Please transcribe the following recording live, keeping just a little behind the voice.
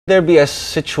there be a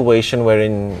situation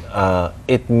wherein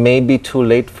it may be too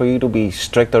late for you to be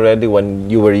strict already when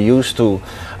you were used to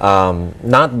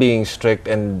not being strict,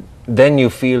 and then you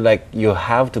feel like you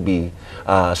have to be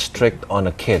strict on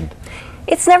a kid?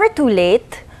 It's never too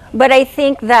late, but I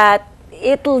think that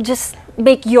it'll just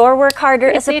make your work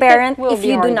harder as a parent if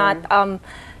you do not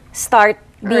start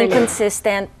being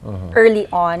consistent early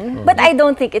on. But I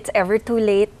don't think it's ever too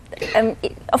late.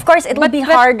 Of course, it will be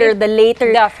harder the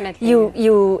later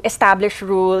you establish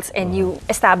rules and you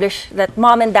establish that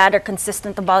mom and dad are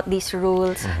consistent about these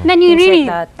rules. Then you really,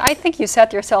 I think you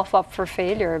set yourself up for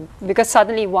failure, because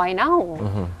suddenly, why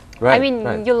now? Right, I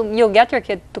mean, you'll get your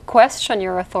kid to question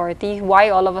your authority. Why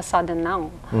all of a sudden now?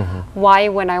 Why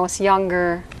when I was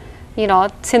younger? You know,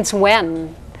 since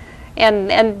when?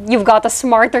 And you've got a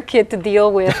smarter kid to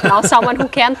deal with now, someone who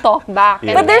can talk back.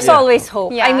 But there's always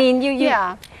hope. I mean,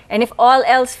 and if all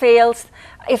else fails,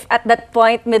 if at that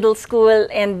point, middle school,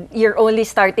 and you're only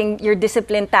starting your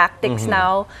discipline tactics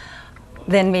now,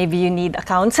 then maybe you need a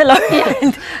counselor.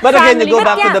 But again, you go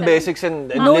back to the basics and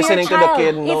listening to the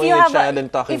kid, knowing your child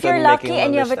and talking to them. If you're lucky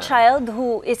and you have a child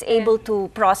who is able to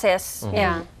process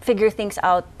and figure things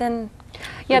out, then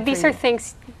these are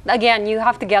things, again, you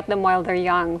have to get them while they're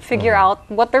young. Figure out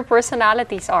what their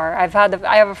personalities are. I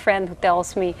have a friend who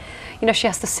tells me, you know, she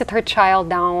has to sit her child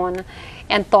down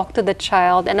and talk to the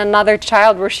child, and another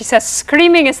child where she says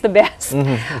screaming is the best.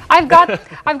 I've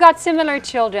got similar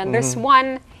children. There's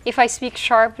one, if I speak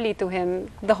sharply to him,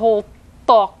 the whole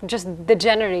talk just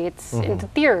degenerates into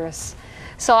tears.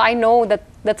 So I know that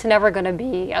that's never going to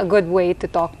be a good way to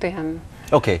talk to him.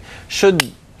 Okay,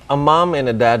 should a mom and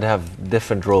a dad have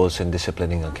different roles in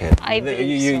disciplining a kid? I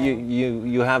believe so.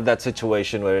 You have that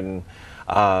situation wherein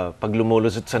pag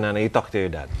lumulusot sa nanay, you talk to your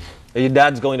dad. Your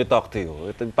dad's going to talk to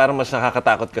you. Parang mas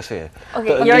nakakatakot kasi.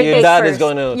 Okay, your dad is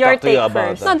going to talk to you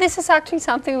about that. No, this is actually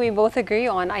something we both agree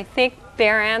on. I think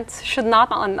parents should not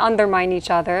undermine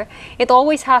each other. It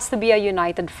always has to be a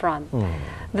united front.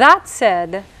 That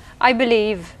said, I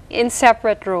believe in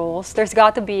separate roles, there's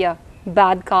got to be a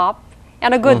bad cop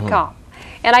and a good cop.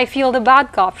 And I feel the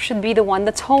bad cop should be the one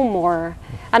that's home more.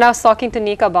 And I was talking to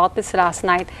Nika about this last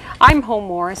night. I'm home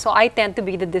more, so I tend to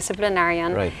be the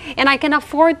disciplinarian. Right. And I can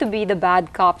afford to be the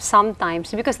bad cop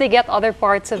sometimes because they get other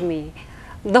parts of me.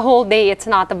 The whole day, it's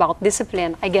not about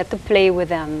discipline. I get to play with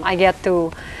them. I get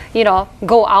to, you know,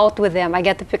 go out with them. I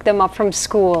get to pick them up from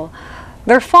school.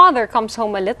 Their father comes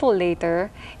home a little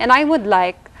later, and I would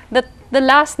like that the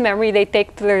last memory they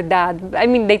take to their dad, I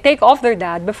mean, they take off their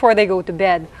dad before they go to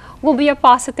bed, will be a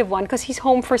positive one because he's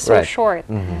home for so short.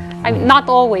 I mean, not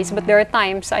always, but there are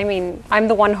times, I mean, I'm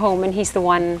the one home and he's the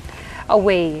one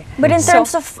away. But in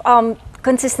terms of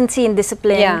consistency and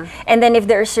discipline, and then if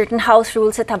there are certain house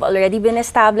rules that have already been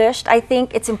established, I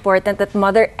think it's important that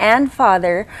mother and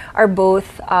father are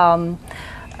both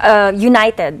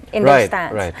united in their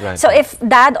stance. So if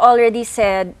dad already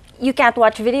said, you can't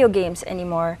watch video games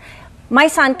anymore, my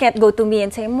son can't go to me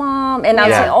and say, Mom, and I'll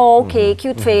say, oh, okay,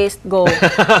 cute face, go.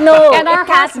 No, and our it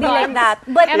can't be like that.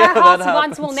 But and our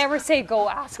husbands will never say, go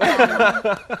ask them.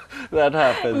 That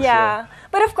happens.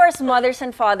 But of course, mothers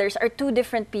and fathers are two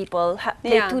different people,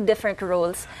 play two different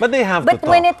roles. But they have to talk. But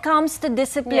when it comes to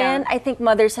discipline, I think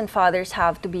mothers and fathers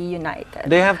have to be united.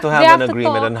 They have to have an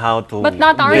agreement on how to. But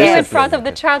not argue in front of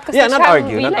the child, because the child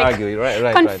will be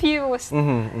like confused.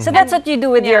 So that's what you do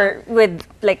with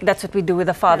that's what we do with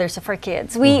the fathers of our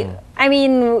kids. I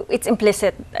mean, it's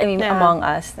implicit. I mean, among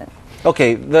us.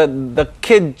 Okay, the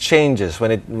kid changes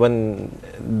when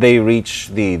they reach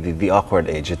the awkward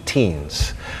age, the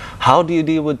teens. How do you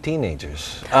deal with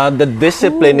teenagers? The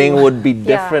disciplining would be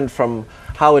different from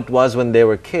how it was when they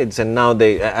were kids, and now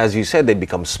they, as you said, they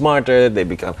become smarter.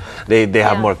 They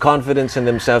have more confidence in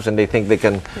themselves, and they think they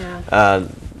can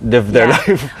live their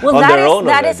life on their own.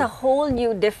 That is a whole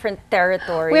new different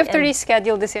territory. We have to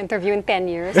reschedule this interview in 10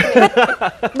 years.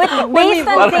 but based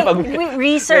on the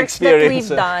research that we've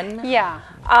done,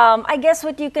 I guess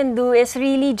what you can do is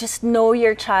really just know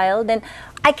your child. And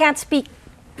I can't speak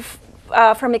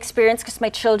from experience because my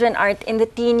children aren't in the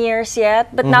teen years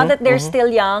yet. But now that they're still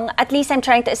young, at least I'm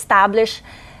trying to establish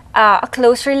a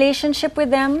close relationship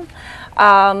with them.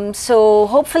 So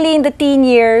hopefully in the teen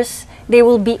years, they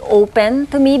will be open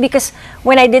to me, because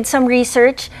when I did some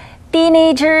research,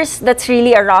 teenagers, that's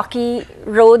really a rocky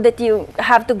road that you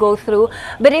have to go through.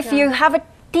 But if you have a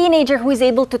teenager who is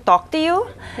able to talk to you,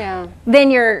 then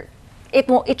you're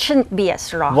it shouldn't be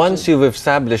as rocky. Once you've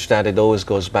established that, it always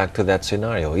goes back to that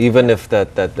scenario. Even if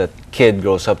that kid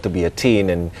grows up to be a teen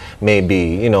and maybe,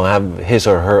 you know, have his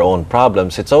or her own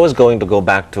problems, it's always going to go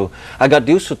back to, I got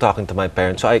used to talking to my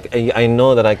parents, so I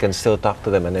know that I can still talk to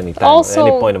them at any time, also,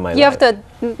 at any point in my life. You have to,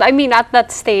 I mean, at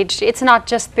that stage, it's not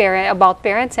just about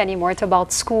parents anymore, it's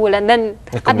about school. And then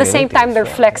at the same time, they're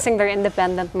flexing their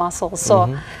independent muscles.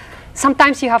 So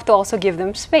sometimes you have to also give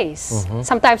them space.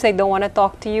 Sometimes they don't want to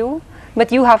talk to you, but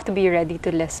you have to be ready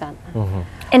to listen.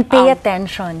 And pay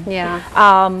attention. Yeah.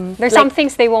 There's some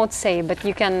things they won't say, but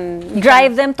you can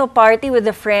drive them to party with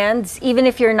the friends, even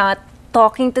if you're not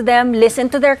talking to them, listen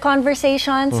to their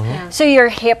conversations. So you're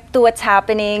hip to what's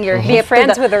happening, you're hip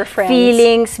friends to the with their friends.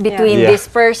 feelings between this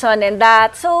person and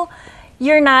that. So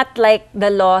you're not like the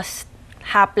lost,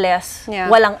 hapless,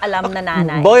 walang alam na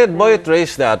nanay. Boyet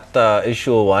raised that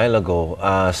issue a while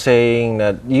ago, saying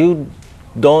that you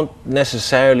don't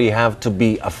necessarily have to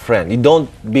be a friend. You don't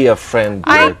be a friend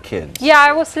to your kids. Yeah,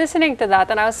 I was listening to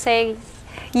that and I was saying,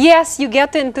 yes, you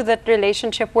get into that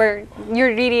relationship where you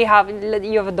really have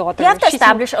a daughter. You have to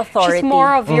establish authority. She's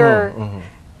more of your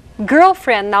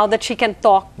girlfriend now that she can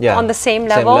talk on the same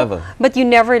level, but you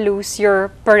never lose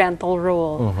your parental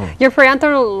role. Your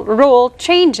parental role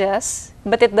changes,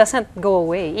 but it doesn't go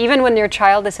away. Even when your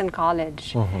child is in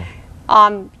college.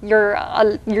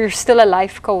 You're still a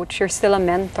life coach, you're still a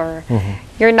mentor.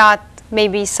 You're not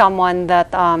maybe someone that,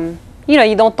 you know,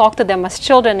 you don't talk to them as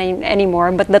children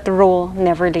anymore, but that role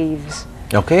never leaves.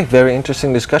 Okay, very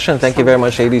interesting discussion. Thank you very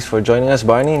much, ladies, for joining us.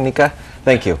 Barney, Nika,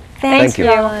 thank you. Thank you.